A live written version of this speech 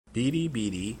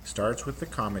BDBD starts with the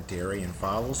commentary and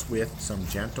follows with some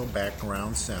gentle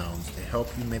background sounds to help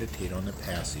you meditate on the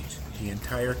passage. The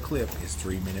entire clip is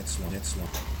 3 minutes long.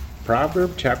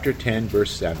 Proverb chapter 10,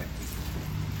 verse 7.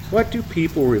 What do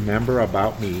people remember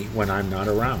about me when I'm not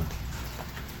around?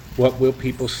 What will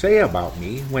people say about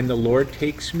me when the Lord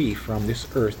takes me from this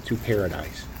earth to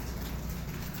paradise?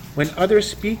 When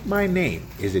others speak my name,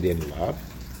 is it in love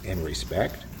and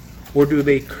respect, or do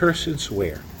they curse and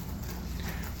swear?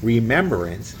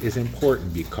 Remembrance is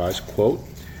important because, quote,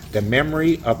 the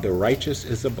memory of the righteous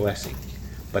is a blessing,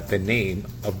 but the name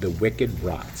of the wicked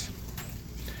rots.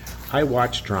 I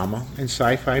watch drama and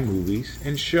sci-fi movies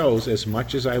and shows as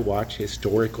much as I watch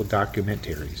historical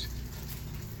documentaries.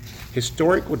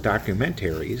 Historical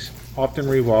documentaries often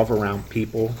revolve around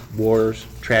people, wars,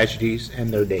 tragedies,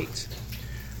 and their dates.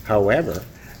 However,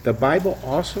 the Bible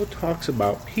also talks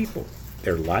about people,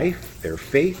 their life, their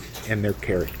faith, and their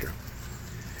character.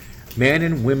 Men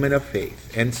and women of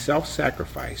faith and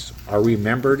self-sacrifice are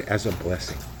remembered as a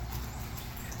blessing.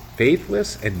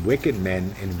 Faithless and wicked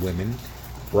men and women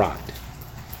rot.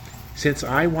 Since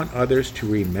I want others to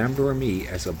remember me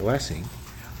as a blessing,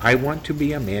 I want to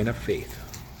be a man of faith,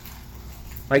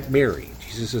 like Mary,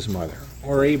 Jesus' mother,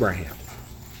 or Abraham,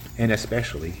 and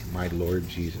especially my Lord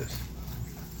Jesus.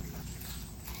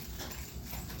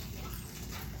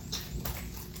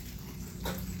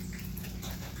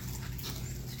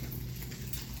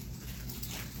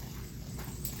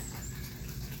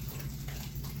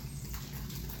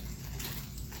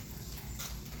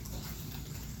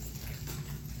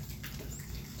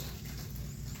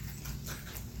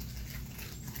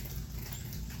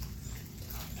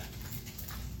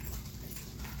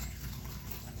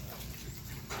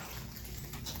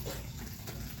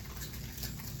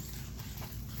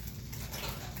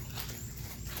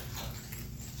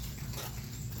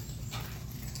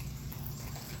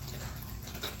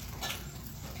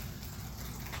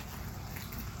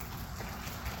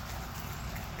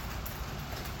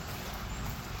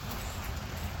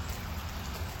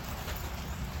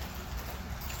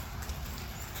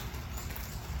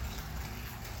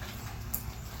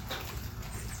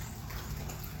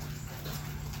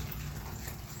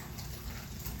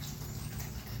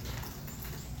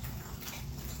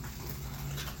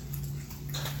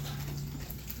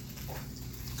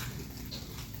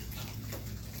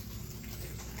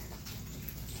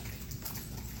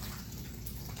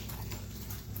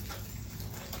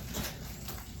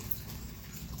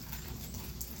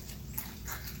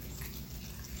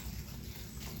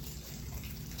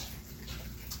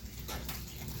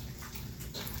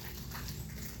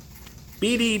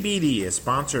 BDBD is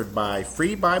sponsored by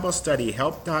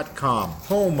FreeBibleStudyHelp.com,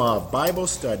 home of Bible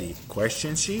study,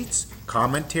 question sheets,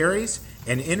 commentaries,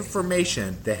 and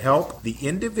information to help the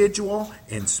individual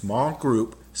and small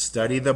group study the